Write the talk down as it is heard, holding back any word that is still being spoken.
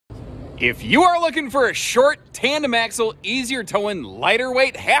If you are looking for a short, tandem axle, easier towing, lighter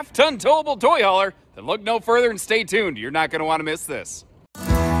weight, half-ton towable toy hauler, then look no further and stay tuned. You're not going to want to miss this.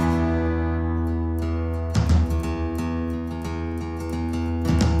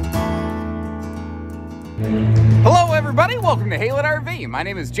 Hello everybody, welcome to Haylett RV. My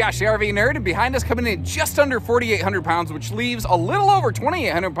name is Josh the RV Nerd, and behind us coming in just under 4,800 pounds, which leaves a little over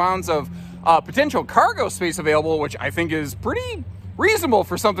 2,800 pounds of potential cargo space available, which I think is pretty reasonable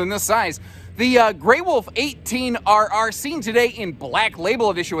for something this size. The Grey Wolf 18RR, seen today in Black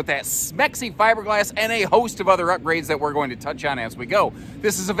Label Edition with that smexy fiberglass and a host of other upgrades that we're going to touch on as we go.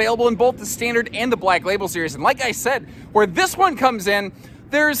 This is available in both the Standard and the Black Label series, and like I said, where this one comes in,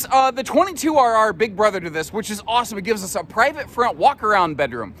 there's the 22RR big brother to this, which is awesome. It gives us a private front walk-around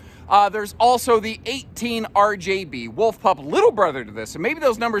bedroom. There's also the 18RJB Wolf Pup little brother to this, and maybe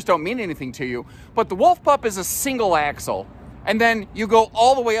those numbers don't mean anything to you, but the Wolf Pup is a single axle. And then you go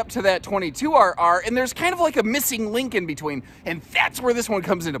all the way up to that 22RR, and there's kind of like a missing link in between, and that's where this one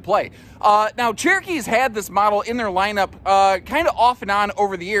comes into play. Now, Cherokee's had this model in their lineup kind of off and on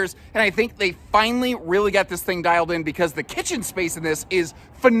over the years, and I think they finally really got this thing dialed in because the kitchen space in this is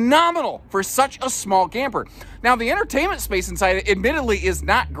phenomenal for such a small camper. Now, the entertainment space inside it, admittedly, is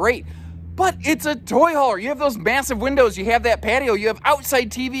not great, but it's a toy hauler. You have those massive windows, you have that patio, you have outside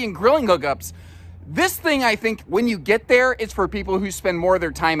TV and grilling hookups. This thing, I think, when you get there, it's for people who spend more of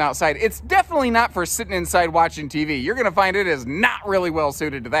their time outside. It's definitely not for sitting inside watching TV. You're going to find it is not really well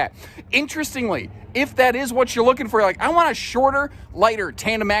suited to that. Interestingly, if that is what you're looking for, like, I want a shorter, lighter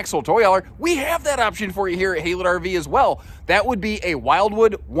tandem axle toy hauler, we have that option for you here at Haylett RV as well. That would be a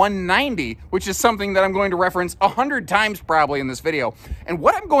Wildwood 190, which is something that I'm going to reference 100 times probably in this video. And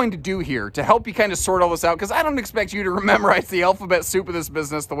what I'm going to do here to help you kind of sort all this out, because I don't expect you to memorize the alphabet soup of this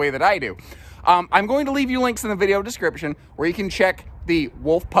business the way that I do. I'm going to leave you links in the video description where you can check the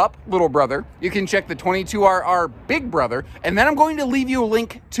Wolf Pup little brother, you can check the 22RR big brother, and then I'm going to leave you a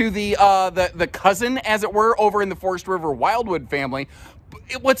link to the cousin, as it were, over in the Forest River Wildwood family.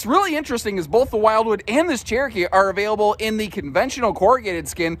 What's really interesting is both the Wildwood and this Cherokee are available in the conventional corrugated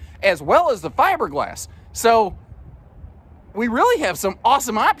skin as well as the fiberglass. So we really have some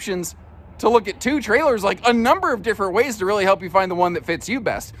awesome options to look at two trailers, like a number of different ways to really help you find the one that fits you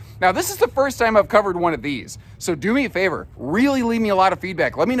best. Now, this is the first time I've covered one of these, so do me a favor, really leave me a lot of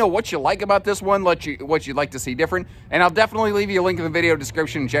feedback. Let me know what you like about this one, what you'd like to see different, and I'll definitely leave you a link in the video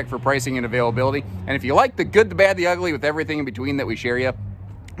description and check for pricing and availability. And if you like the good, the bad, the ugly, with everything in between that we share you,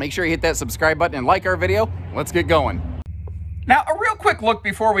 make sure you hit that subscribe button and like our video. Let's get going. Now, a real quick look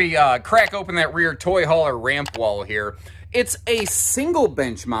before we crack open that rear toy hauler ramp wall here. It's a single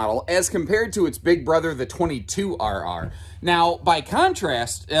bench model as compared to its big brother, the 22RR. Now, by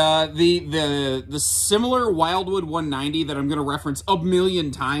contrast, the similar Wildwood 190 that I'm going to reference a million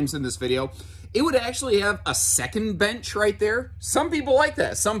times in this video, it would actually have a second bench right there. Some people like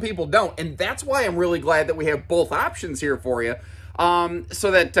that, some people don't, and that's why I'm really glad that we have both options here for you.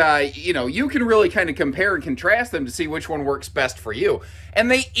 So that, you know, you can really kind of compare and contrast them to see which one works best for you.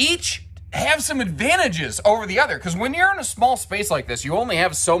 And they each have some advantages over the other, because when you're in a small space like this, you only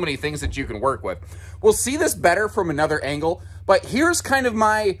have so many things that you can work with. We'll see this better from another angle, but here's kind of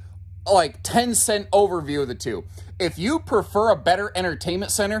my, like, 10-cent overview of the two. If you prefer a better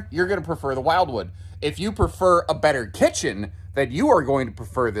entertainment center, you're going to prefer the Wildwood. If you prefer a better kitchen, then you are going to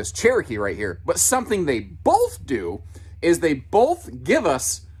prefer this Cherokee right here. But something they both do is they both give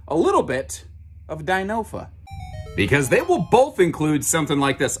us a little bit of Dinofa. Because they will both include something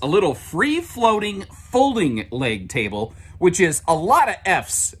like this, a little free-floating folding leg table, which is a lot of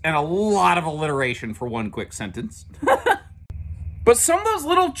F's and a lot of alliteration for one quick sentence. But some of those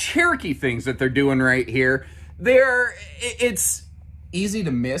little Cherokee things that they're doing right here, it's easy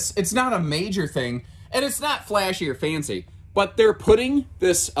to miss. It's not a major thing, and it's not flashy or fancy. But they're putting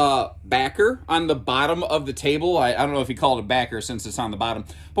this backer on the bottom of the table. I don't know if you call it a backer since it's on the bottom.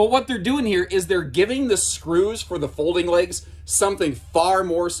 But what they're doing here is they're giving the screws for the folding legs something far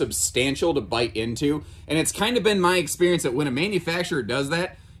more substantial to bite into. And it's kind of been my experience that when a manufacturer does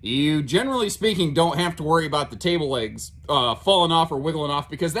that, you, generally speaking, don't have to worry about the table legs falling off or wiggling off,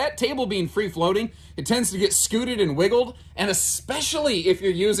 because that table being free-floating, it tends to get scooted and wiggled. And especially if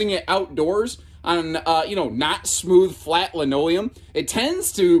you're using it outdoors, on, you know, not smooth, flat linoleum, it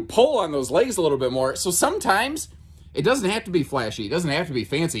tends to pull on those legs a little bit more. So sometimes it doesn't have to be flashy. It doesn't have to be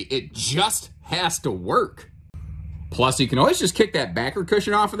fancy. It just has to work. Plus, you can always just kick that backer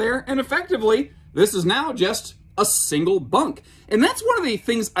cushion off of there, and effectively, this is now just a single bunk. And that's one of the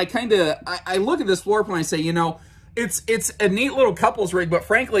things I look at this floor plan and I say, you know, It's a neat little couples rig, but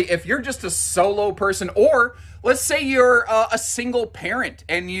frankly, if you're just a solo person, or let's say you're a single parent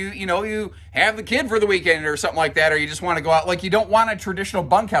and you have the kid for the weekend or something like that, or you just want to go out, like you don't want a traditional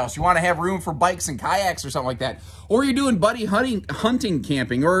bunkhouse, you want to have room for bikes and kayaks or something like that, or you're doing buddy hunting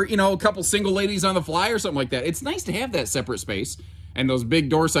camping, or a couple single ladies on the fly or something like that. It's nice to have that separate space, and those big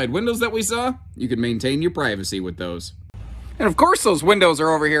door side windows that we saw, you can maintain your privacy with those. And of course, those windows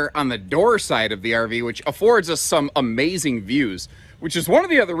are over here on the door side of the RV, which affords us some amazing views, which is one of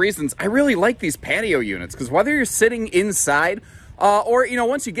the other reasons I really like these patio units, because whether you're sitting inside or,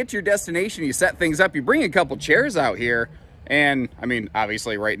 once you get to your destination, you set things up, you bring a couple chairs out here. And I mean,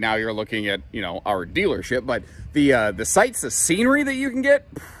 obviously right now you're looking at, our dealership, but the sights, the scenery that you can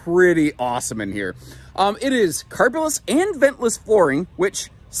get, pretty awesome in here. It is carpetless and ventless flooring, which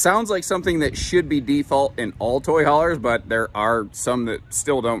sounds like something that should be default in all toy haulers, but there are some that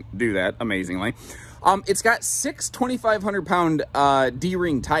still don't do that, amazingly. It's got 6 2,500-pound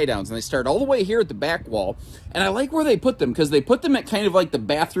D-ring tie downs, and they start all the way here at the back wall. And I like where they put them, because they put them at kind of like the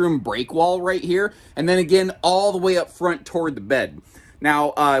bathroom break wall right here, and then again all the way up front toward the bed.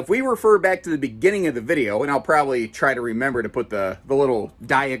 Now, if we refer back to the beginning of the video, and I'll probably try to remember to put the little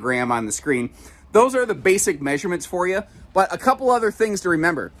diagram on the screen, those are the basic measurements for you. But a couple other things to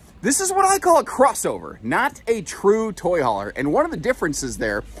remember. This is what I call a crossover, not a true toy hauler. And one of the differences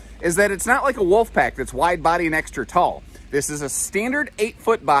there is that it's not like a Wolf Pack that's wide body and extra tall. This is a standard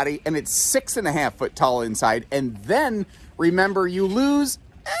 8-foot body, and it's 6.5 foot tall inside. And then remember, you lose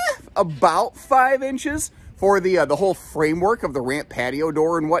about 5 inches for the whole framework of the ramp patio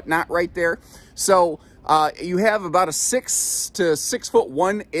door and whatnot right there. So you have about a 6 to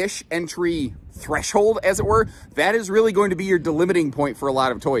 6'1" entry threshold, as it were. That is really going to be your delimiting point for a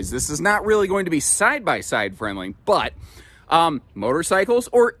lot of toys. This is not really going to be side-by-side friendly, but motorcycles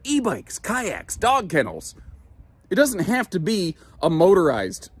or e-bikes, kayaks, dog kennels, it doesn't have to be a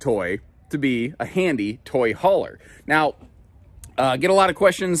motorized toy to be a handy toy hauler. Now, get a lot of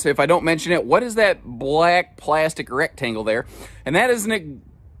questions if I don't mention it. What is that black plastic rectangle there? And that is an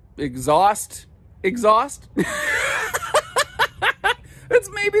exhaust? That's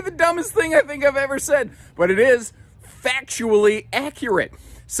maybe the dumbest thing I think I've ever said, but it is factually accurate.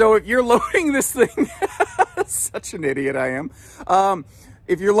 So if you're loading this thing, such an idiot I am.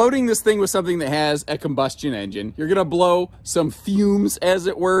 If you're loading this thing with something that has a combustion engine, you're going to blow some fumes, as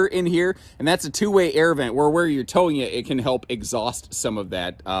it were, in here. And that's a two-way air vent where you're towing it, it can help exhaust some of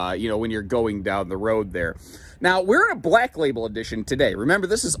that, when you're going down the road there. Now, we're in a Black Label edition today. Remember,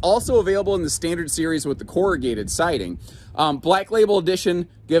 this is also available in the standard series with the corrugated siding. Black Label edition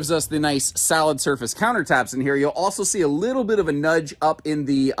gives us the nice solid surface countertops in here. You'll also see a little bit of a nudge up in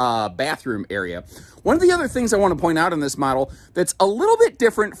the bathroom area. One of the other things I want to point out in this model that's a little bit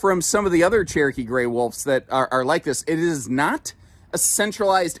different from some of the other Cherokee Gray Wolves that are like this, it is not a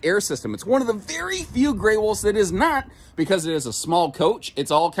centralized air system. It's one of the very few Gray Wolves that is not, because it is a small coach.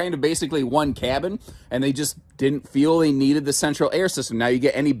 It's all kind of basically one cabin, and they just didn't feel they needed the central air system. Now you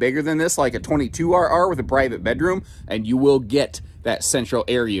get any bigger than this, like a 22RR with a private bedroom, and you will get that central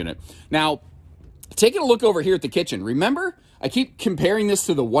air unit. Now, taking a look over here at the kitchen, remember, I keep comparing this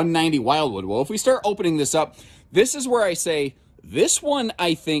to the 190 Wildwood. Well, if we start opening this up, this is where I say, this one,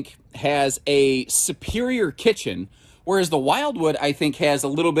 I think, has a superior kitchen, whereas the Wildwood, I think, has a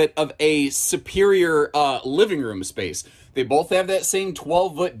little bit of a superior living room space. They both have that same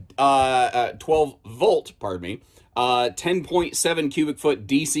 12 volt, 10.7 cubic foot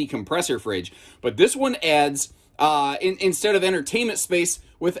DC compressor fridge. But this one adds, instead of entertainment space,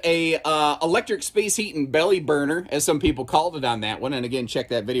 with a electric space heat and belly burner, as some people called it on that one. And again, check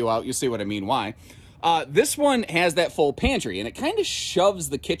that video out. You'll see what I mean why. This one has that full pantry, and it kind of shoves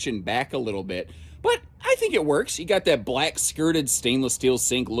the kitchen back a little bit. But I think it works. You got that black skirted stainless steel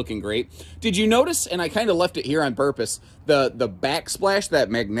sink looking great. Did you notice, and I kind of left it here on purpose, the backsplash,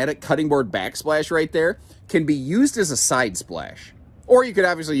 that magnetic cutting board backsplash right there, can be used as a side splash. Or you could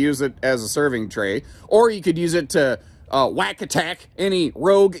obviously use it as a serving tray, or you could use it to whack attack any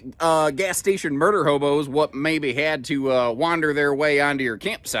rogue gas station murder hobos what maybe had to wander their way onto your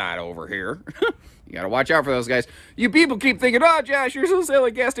campsite over here. You gotta watch out for those guys. You people keep thinking, oh, Josh, you're so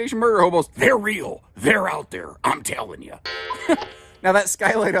silly, gas station murder hobos. They're real. They're out there. I'm telling you. Now, that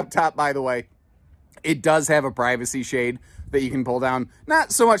skylight up top, by the way, it does have a privacy shade that you can pull down.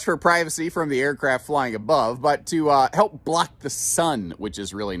 Not so much for privacy from the aircraft flying above, but to help block the sun, which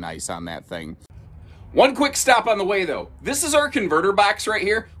is really nice on that thing. One quick stop on the way, though. This is our converter box right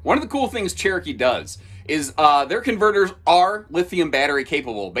here. One of the cool things Cherokee does is their converters are lithium battery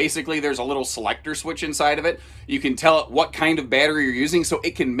capable. Basically, there's a little selector switch inside of it. You can tell it what kind of battery you're using, so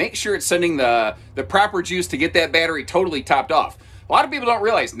it can make sure it's sending the proper juice to get that battery totally topped off. A lot of people don't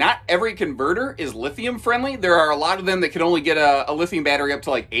realize not every converter is lithium friendly. There are a lot of them that can only get a lithium battery up to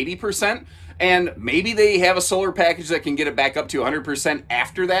like 80%. And maybe they have a solar package that can get it back up to 100%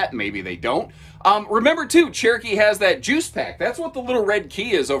 after that. Maybe they don't. Remember, too, Cherokee has that juice pack. That's what the little red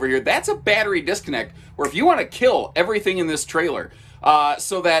key is over here. That's a battery disconnect, where if you want to kill everything in this trailer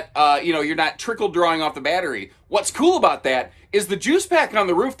so that you're not trickle drawing off the battery, what's cool about that is the juice pack on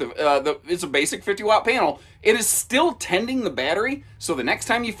the roof. It's a basic 50-watt panel. It is still tending the battery, so the next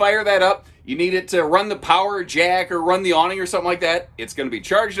time you fire that up, you need it to run the power jack or run the awning or something like that, it's going to be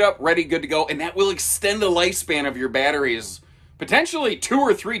charged up, ready, good to go, and that will extend the lifespan of your batteries potentially 2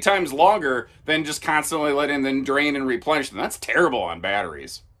 or 3 times longer than just constantly letting them drain and replenish them. That's terrible on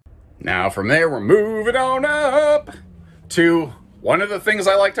batteries. Now from there, we're moving on up to one of the things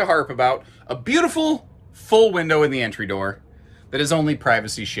I like to harp about, a beautiful full window in the entry door that is only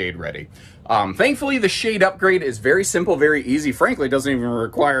privacy shade ready. Thankfully, the shade upgrade is very simple, very easy. Frankly, it doesn't even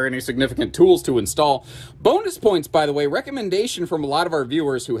require any significant tools to install. Bonus points, by the way, recommendation from a lot of our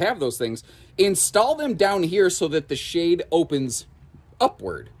viewers who have those things, install them down here so that the shade opens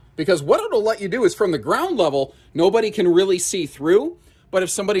upward. Because what it'll let you do is from the ground level, nobody can really see through. But if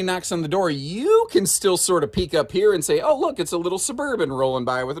somebody knocks on the door, you can still sort of peek up here and say, oh, look, it's a little Suburban rolling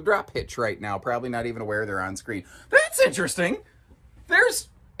by with a drop hitch right now. Probably not even aware they're on screen. That's interesting. There's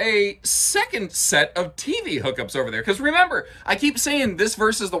a second set of TV hookups over there. Because remember, I keep saying this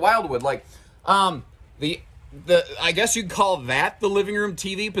versus the Wildwood. Like, I guess you'd call that the living room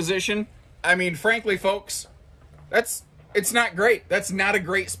TV position. I mean, frankly, folks, it's not great. That's not a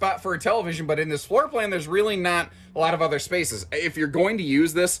great spot for a television. But in this floor plan, there's really not a lot of other spaces. If you're going to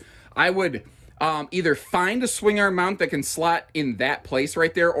use this, I would either find a swing arm mount that can slot in that place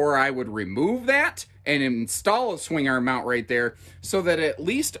right there, or I would remove that and install a swing arm mount right there so that at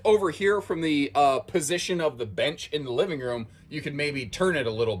least over here from the position of the bench in the living room, you could maybe turn it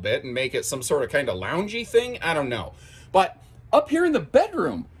a little bit and make it some sort of kind of loungy thing. I don't know. But up here in the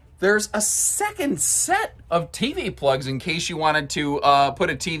bedroom, there's a second set of TV plugs in case you wanted to put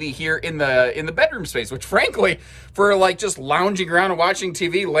a TV here in the bedroom space, which frankly, for like just lounging around and watching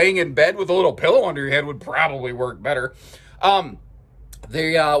TV, laying in bed with a little pillow under your head would probably work better.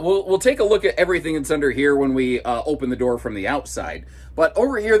 We'll take a look at everything that's under here when we open the door from the outside. But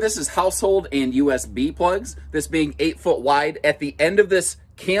over here, this is household and USB plugs, this being 8 foot wide. At the end of this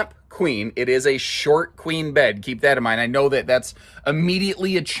camp queen, it is a short queen bed. Keep that in mind. I know that that's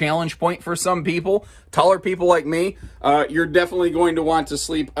immediately a challenge point for some people. Taller people like me, you're definitely going to want to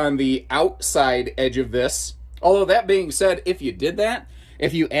sleep on the outside edge of this. Although that being said, if you did that,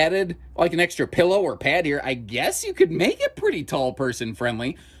 if you added like an extra pillow or pad here, I guess you could make it pretty tall person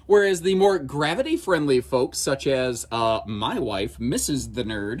friendly. Whereas the more gravity friendly folks, such as my wife, Mrs. the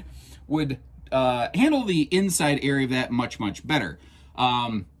Nerd, would handle the inside area of that much, much better.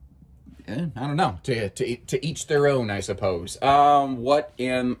 I don't know. To each their own, I suppose. What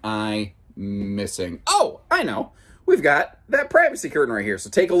am I missing? Oh, I know. We've got that privacy curtain right here. So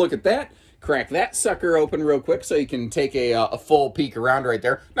take a look at that. Crack that sucker open real quick so you can take a full peek around right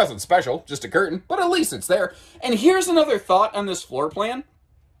there. Nothing special, just a curtain, but at least it's there. And here's another thought on this floor plan.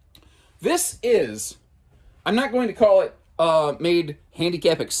 This is, I'm not going to call it made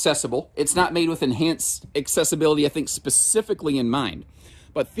handicap accessible. It's not made with enhanced accessibility, I think, specifically in mind.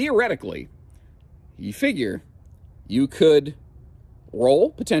 But theoretically, you figure you could roll,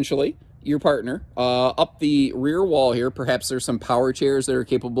 potentially, your partner up the rear wall here. Perhaps there's some power chairs that are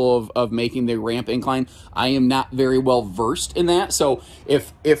capable of making the ramp incline. I am not very well versed in that, so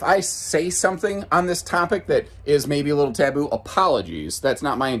if I say something on this topic that is maybe a little taboo, apologies. That's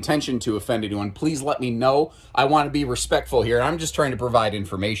not my intention to offend anyone. Please let me know. I want to be respectful here. I'm just trying to provide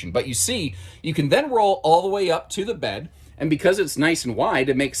information. But you see, you can then roll all the way up to the bed. And because it's nice and wide,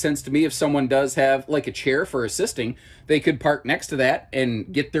 it makes sense to me if someone does have like a chair for assisting, they could park next to that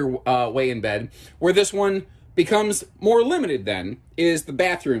and get their way in bed. Where this one becomes more limited then is the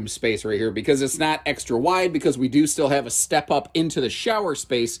bathroom space right here, because it's not extra wide, because we do still have a step up into the shower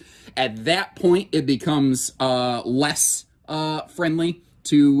space. At that point, it becomes less friendly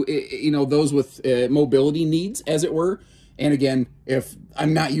to those with mobility needs, as it were. And again, if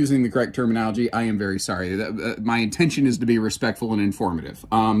I'm not using the correct terminology, I am very sorry. My intention is to be respectful and informative.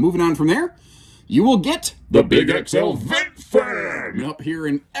 Moving on from there, you will get the Big XL vent fan up here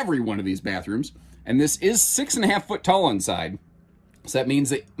in every one of these bathrooms. And this is 6.5 foot tall inside. So that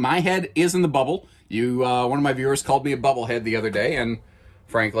means that my head is in the bubble. One of my viewers called me a bubblehead the other day, and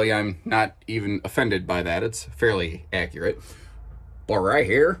Frankly, I'm not even offended by that. It's fairly accurate. But right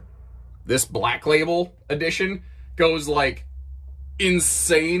here, this Black Label edition goes like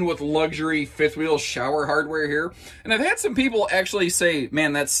insane with luxury fifth wheel shower hardware here. And I've had some people actually say,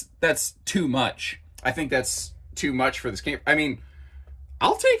 man, that's too much. I think that's too much for this camper. I mean,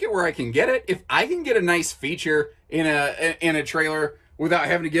 I'll take it where I can get it. If I can get a nice feature in a trailer without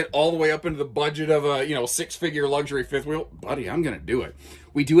having to get all the way up into the budget of a, you know, six-figure luxury fifth wheel, buddy, I'm going to do it.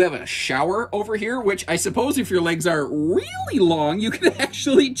 We do have a shower over here, which I suppose if your legs are really long, you can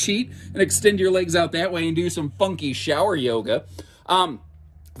actually cheat and extend your legs out that way and do some funky shower yoga.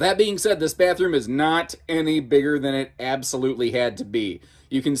 That being said, this bathroom is not any bigger than it absolutely had to be.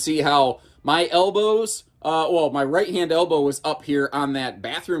 You can see how my elbows, well, my right-hand elbow was up here on that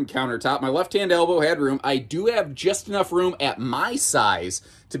bathroom countertop. My left-hand elbow had room. I do have just enough room at my size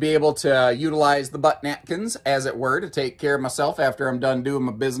to be able to utilize the butt napkins, as it were, to take care of myself after I'm done doing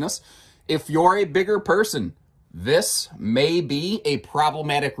my business. If you're a bigger person, this may be a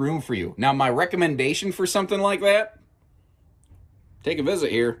problematic room for you. Now, my recommendation for something like that, take a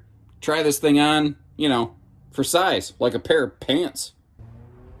visit here. Try this thing on, you know, for size, like a pair of pants.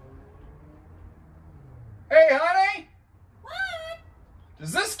 Hey, honey! What?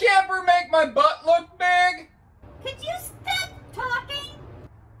 Does this camper make my butt look big? Could you stop talking?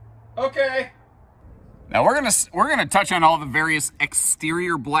 Okay. Now we're gonna touch on all the various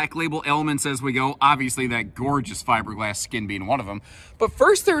exterior Black Label elements as we go. Obviously, that gorgeous fiberglass skin being one of them. But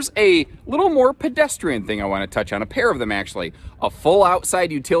first, there's a little more pedestrian thing I want to touch on. A pair of them, actually. A full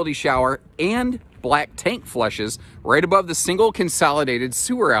outside utility shower and black tank flushes right above the single consolidated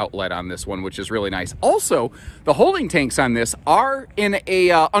sewer outlet on this one, which is really nice. Also, the holding tanks on this are in a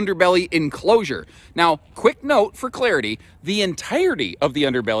underbelly enclosure. Now, quick note for clarity, the entirety of the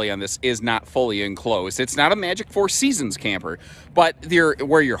underbelly on this is not fully enclosed. It's not a Magic Four Seasons camper, but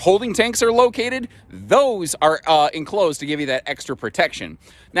where your holding tanks are located, those are enclosed to give you that extra protection.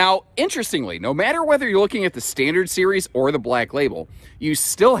 Now, interestingly, no matter whether you're looking at the Standard Series or the Black Label, you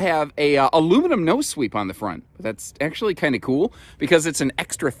still have a aluminum nose sweep on the front. That's actually kind of cool because it's an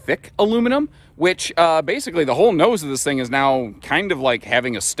extra thick aluminum, which basically the whole nose of this thing is now kind of like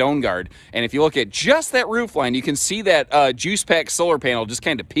having a stone guard. And if you look at just that roof line, you can see that juice pack solar panel just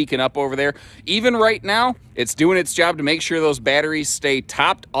kind of peeking up over there. Even right now, it's doing its job to make sure those batteries stay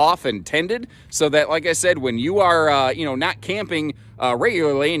topped off and tended so that, like I said, when you are you know, not camping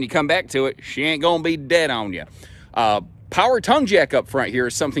regularly and you come back to it, she ain't gonna be dead on you. Power tongue jack up front here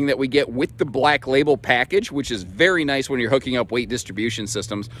is something that we get with the Black Label package, which is very nice when you're hooking up weight distribution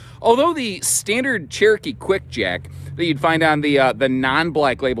systems. Although the standard Cherokee quick jack that you'd find on the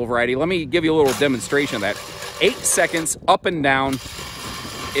non-Black Label variety, let me give you a little demonstration of that. 8 seconds up and down.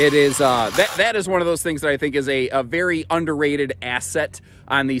 It is that is one of those things that I think is a very underrated asset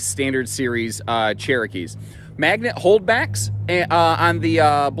on the Standard Series Cherokees. Magnet holdbacks on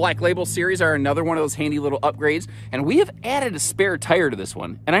the Black Label series are another one of those handy little upgrades, and we have added a spare tire to this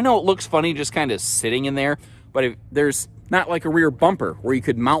one. And I know it looks funny just kind of sitting in there, but there's not like a rear bumper where you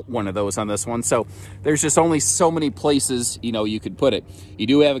could mount one of those on this one, so there's just only so many places, you know, you could put it. You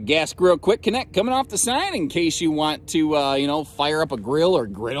do have a gas grill quick connect coming off the side in case you want to, you know, fire up a grill or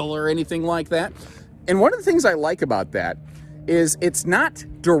griddle or anything like that. And one of the things I like about that is it's not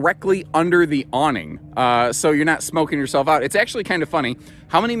directly under the awning, so you're not smoking yourself out. It's actually kind of funny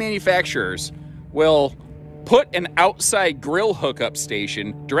how many manufacturers will put an outside grill hookup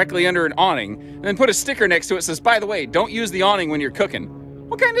station directly under an awning and then put a sticker next to it that says, by the way, don't use the awning when you're cooking.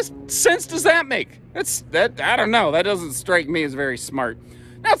 What kind of sense does that make? I don't know. That doesn't strike me as very smart.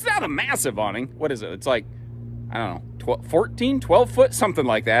 Now, it's not a massive awning. What is it? It's like, I don't know, 12 foot, something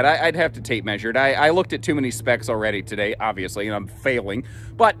like that. I'd have to tape measure it. I looked at too many specs already today, obviously, and I'm failing.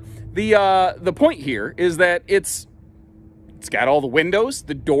 But the point here is that it's got all the windows,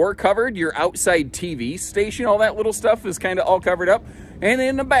 the door covered, your outside TV station, all that little stuff is kind of all covered up. And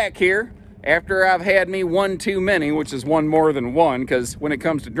in the back here, after I've had me one too many, which is one more than one, because when it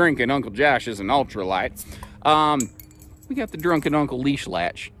comes to drinking, Uncle Josh is an ultralight, we got the Drunken Uncle leash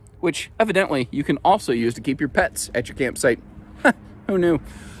latch, which evidently you can also use to keep your pets at your campsite. Who knew?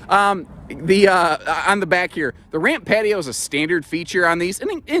 On the back here, the ramp patio is a standard feature on these.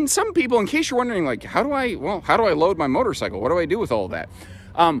 And some people, in case you're wondering, like, how do I load my motorcycle? What do I do with all of that?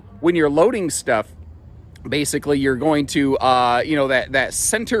 When you're loading stuff, basically you're going to, you know, that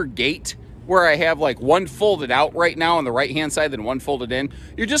center gate where I have like one folded out right now on the right-hand side, then one folded in.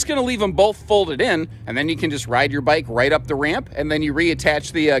 You're just going to leave them both folded in, and then you can just ride your bike right up the ramp, and then you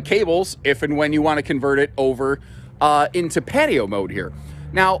reattach the cables if and when you want to convert it over into patio mode here.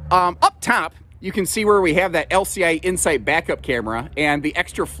 Now, up top, you can see where we have that LCI Insight backup camera and the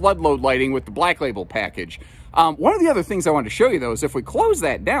extra flood load lighting with the Black Label package. One of the other things I wanted to show you, though, is if we close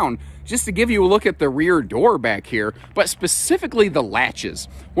that down, just to give you a look at the rear door back here, but specifically the latches.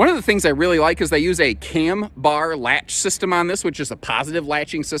 One of the things I really like is they use a cam bar latch system on this, which is a positive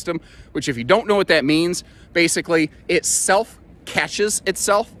latching system, which if you don't know what that means, basically it self-catches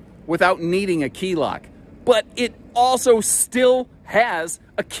itself without needing a key lock. But it also still has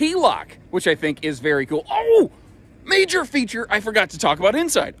a key lock, which I think is very cool. Oh, major feature I forgot to talk about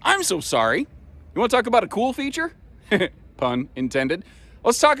inside. I'm so sorry. You want to talk about a cool feature? Pun intended.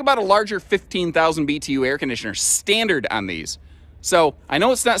 Let's talk about a larger 15,000 BTU air conditioner standard on these. So I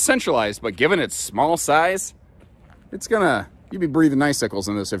know it's not centralized, but given its small size, you'd be breathing icicles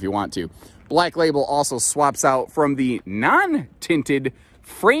in this if you want to. Black Label also swaps out from the non-tinted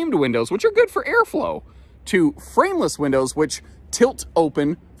framed windows, which are good for airflow, to frameless windows, which tilt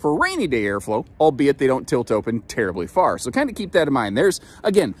open for rainy day airflow, albeit they don't tilt open terribly far. So kind of keep that in mind. There's,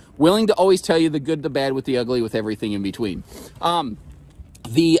 again, willing to always tell you the good, the bad, with the ugly, with everything in between.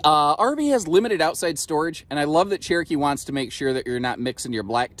 The RV has limited outside storage, and I love that Cherokee wants to make sure that you're not mixing your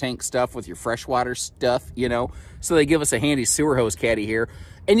black tank stuff with your freshwater stuff, you know, so they give us a handy sewer hose caddy here.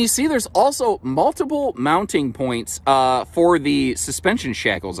 And you see there's also multiple mounting points for the suspension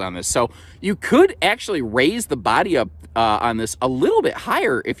shackles on this. So you could actually raise the body up on this a little bit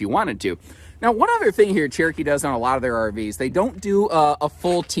higher if you wanted to. Now, one other thing here Cherokee does on a lot of their RVs, they don't do a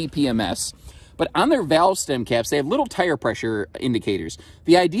full TPMS. But on their valve stem caps, they have little tire pressure indicators.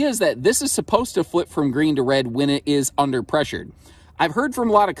 The idea is that this is supposed to flip from green to red when it is under pressured. I've heard from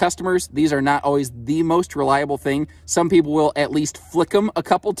a lot of customers, these are not always the most reliable thing. Some people will at least flick them a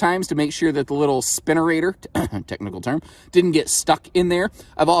couple times to make sure that the little spinnerator, technical term, didn't get stuck in there.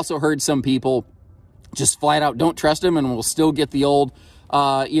 I've also heard some people just flat out don't trust them and will still get the old,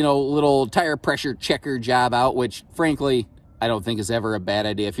 little tire pressure checker job out, which frankly, I don't think is ever a bad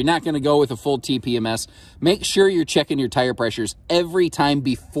idea. If you're not going to go with a full TPMS, make sure you're checking your tire pressures every time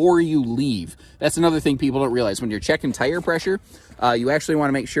before you leave. That's another thing people don't realize. When you're checking tire pressure, you actually want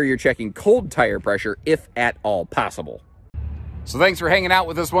to make sure you're checking cold tire pressure, if at all possible. So thanks for hanging out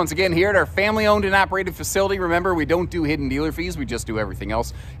with us once again here at our family-owned and operated facility. Remember, we don't do hidden dealer fees. We just do everything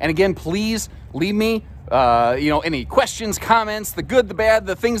else. And again, please leave me, any questions, comments, the good, the bad,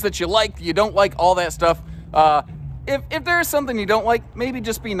 the things that you like, you don't like, all that stuff. If there's something you don't like, maybe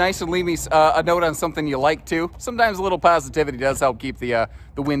just be nice and leave me a note on something you like too. Sometimes a little positivity does help keep the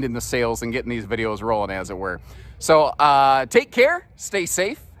wind in the sails and getting these videos rolling, as it were. So take care, stay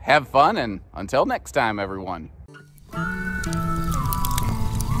safe, have fun, and until next time, everyone.